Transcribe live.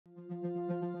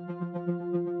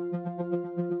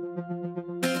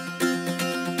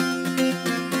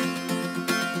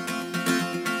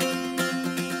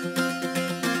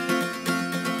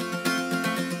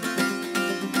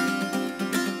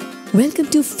Welcome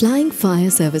to Flying Fire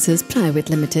Services Pvt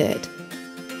Ltd,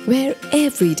 where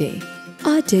every day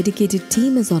our dedicated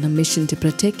team is on a mission to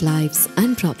protect lives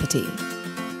and property.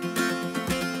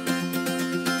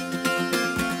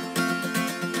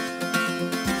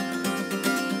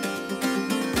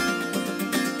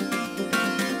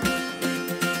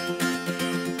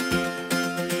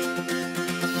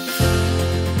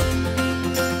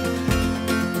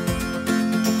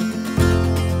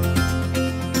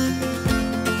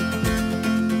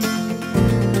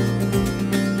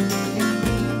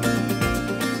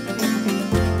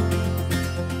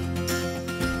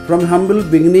 From humble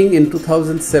beginning in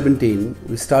 2017,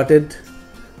 we started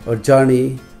our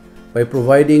journey by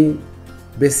providing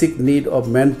basic need of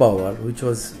manpower, which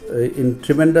was in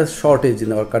tremendous shortage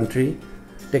in our country,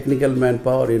 technical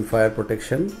manpower in fire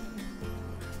protection,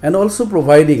 and also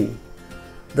providing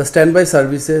the standby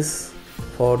services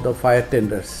for the fire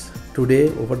tenders. Today,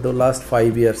 over the last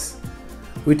 5 years,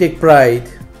 we take pride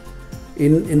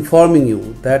in informing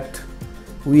you that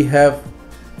we have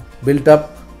built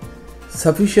up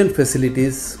sufficient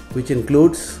facilities, which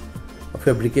includes a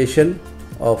fabrication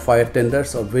of fire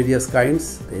tenders of various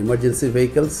kinds, emergency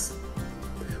vehicles.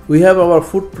 We have our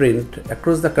footprint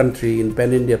across the country in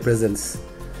pan-India presence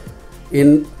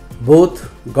in both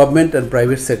government and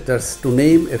private sectors. To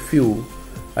name a few,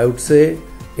 I would say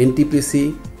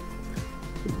NTPC,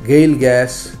 GAIL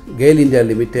Gas, GAIL India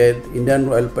Limited, Indian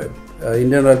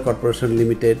Oil Corporation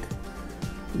Limited,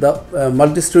 the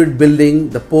multi-storied building,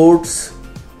 the ports.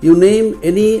 You name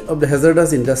any of the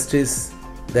hazardous industries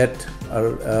that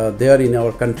are there in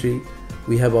our country,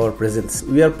 we have our presence.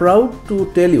 We are proud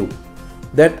to tell you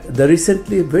that the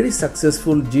recently very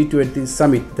successful G20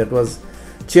 summit that was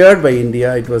chaired by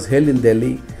India, it was held in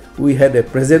Delhi. We had a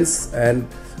presence, and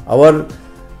our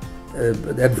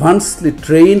advancedly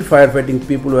trained firefighting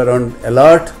people were on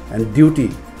alert and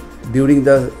duty during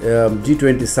the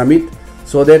G20 summit,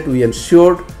 so that we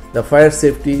ensured the fire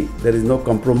safety, there is no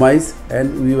compromise,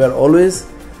 and we were always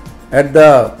at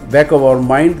the back of our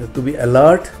mind to be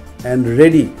alert and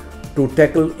ready to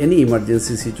tackle any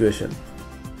emergency situation.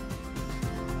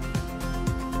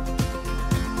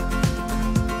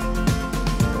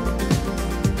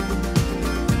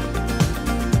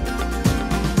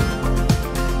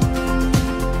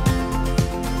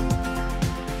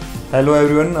 Hello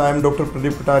everyone, I am Dr.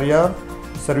 Pvt Ltd,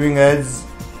 serving as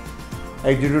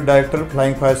Executive Director,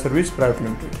 Flying Fire Service Pvt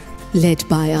Ltd. Led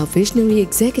by our visionary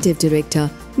Executive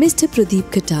Director, Mr. Pvt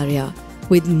Ltd,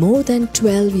 with more than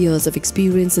 12 years of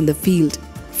experience in the field,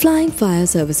 Flying Fire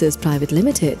Services Pvt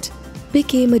Ltd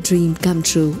became a dream come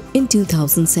true in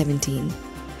 2017.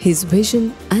 His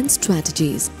vision and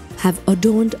strategies have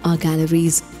adorned our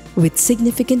galleries with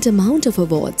significant amount of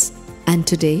awards, and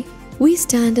today we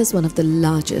stand as one of the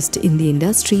largest in the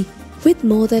industry with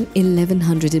more than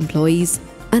 1100 employees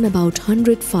and about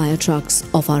 100 fire trucks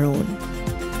of our own.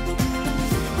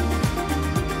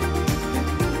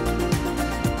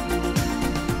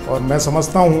 और मैं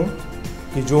समझता हूँ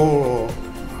कि जो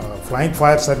flying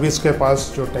fire service के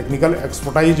पास जो technical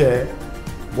expertise है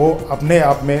वो अपने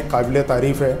आप में काबिल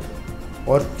तारीफ़ है,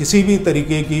 और किसी भी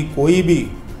तरीके की कोई भी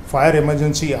फायर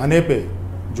इमरजेंसी आने पे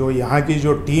जो यहाँ की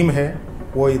जो टीम है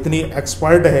वो इतनी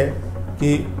एक्सपर्ट है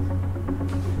कि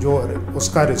जो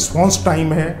उसका रिस्पॉन्स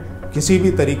टाइम है किसी भी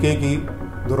तरीके की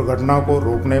दुर्घटना को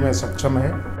रोकने में सक्षम है।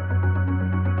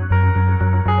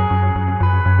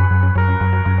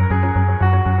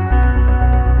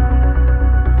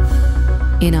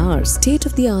 In our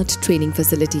state-of-the-art training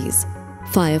facilities,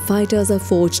 firefighters are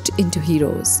forged into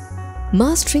heroes,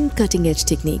 mastering cutting-edge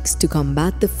techniques to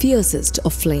combat the fiercest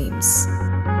of flames.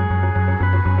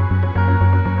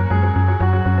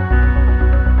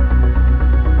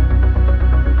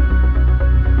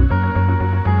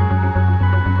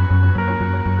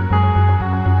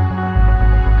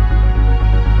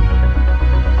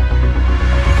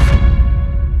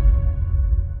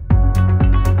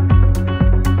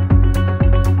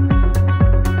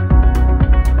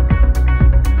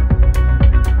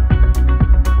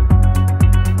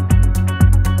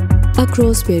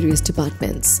 Across various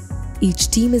departments, each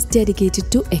team is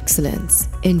dedicated to excellence,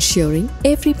 ensuring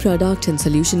every product and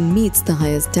solution meets the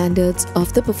highest standards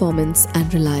of the performance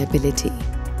and reliability.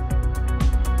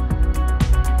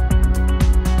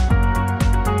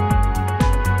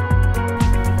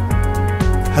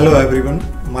 Hello everyone,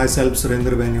 myself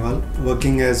Surendra Beniwal,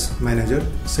 working as Manager,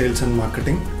 Sales and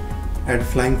Marketing at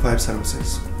Flying Fire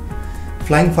Services.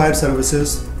 Flying Fire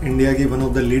Services India की one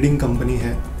of the leading company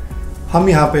है। हम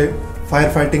यहाँ पे fire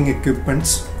fighting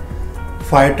equipments,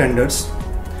 fire tenders,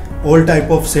 all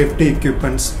type of safety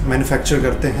equipments manufacture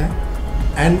करते हैं,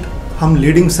 and हम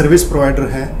leading service provider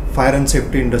हैं fire and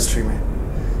safety industry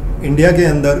में। इंडिया के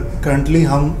अंदर करंटली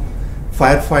हम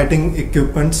fire fighting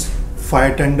equipments,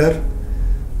 fire tender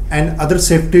and other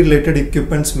safety related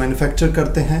equipments manufacture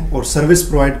करते हैं और सर्विस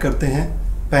प्रोवाइड करते हैं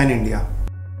pan India.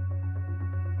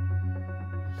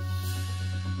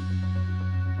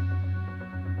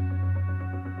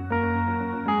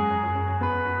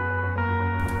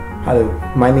 Hello,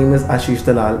 my name is Ashish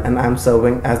Dalal and I am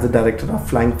serving as the Director of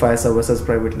Flying Fire Services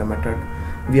Pvt Ltd.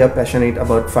 We are passionate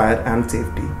about fire and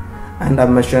safety, and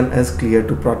our mission is clear: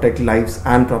 to protect lives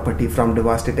and property from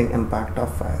devastating impact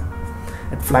of fire.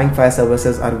 At Flying Fire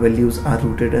Services, our values are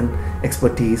rooted in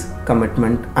expertise,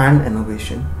 commitment and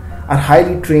innovation. Our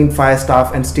highly trained fire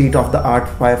staff and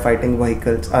state-of-the-art firefighting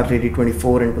vehicles are ready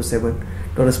 24/7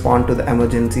 to respond to the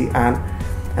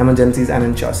emergencies and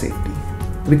ensure safety.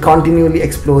 We continually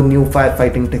explore new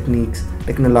firefighting techniques,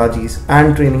 technologies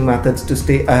and training methods to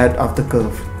stay ahead of the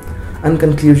curve. In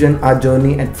conclusion, our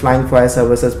journey at Flying Fire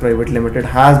Services Pvt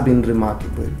Ltd has been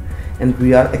remarkable, and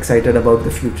we are excited about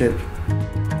the future.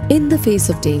 In the face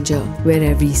of danger, where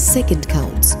every second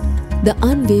counts, the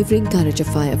unwavering courage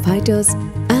of firefighters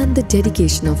and the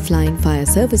dedication of Flying Fire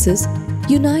Services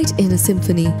unite in a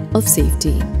symphony of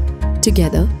safety.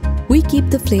 Together, we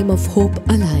keep the flame of hope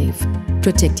alive,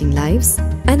 protecting lives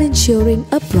and ensuring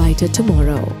a brighter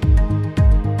tomorrow.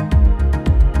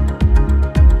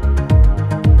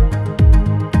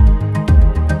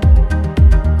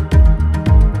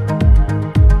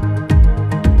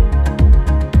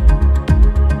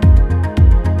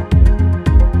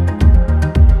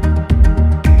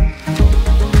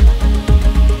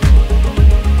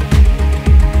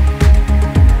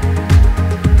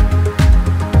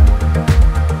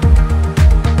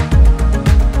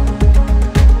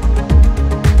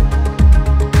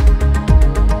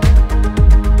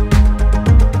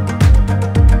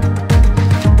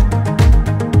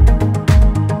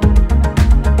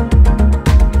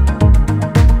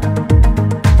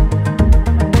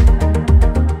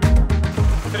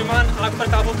 आग पर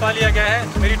काबू पा लिया गया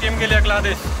है। मेरी team के लिए अगला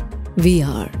आदेश। We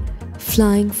are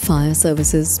Flying Fire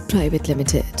Services Pvt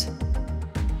Ltd.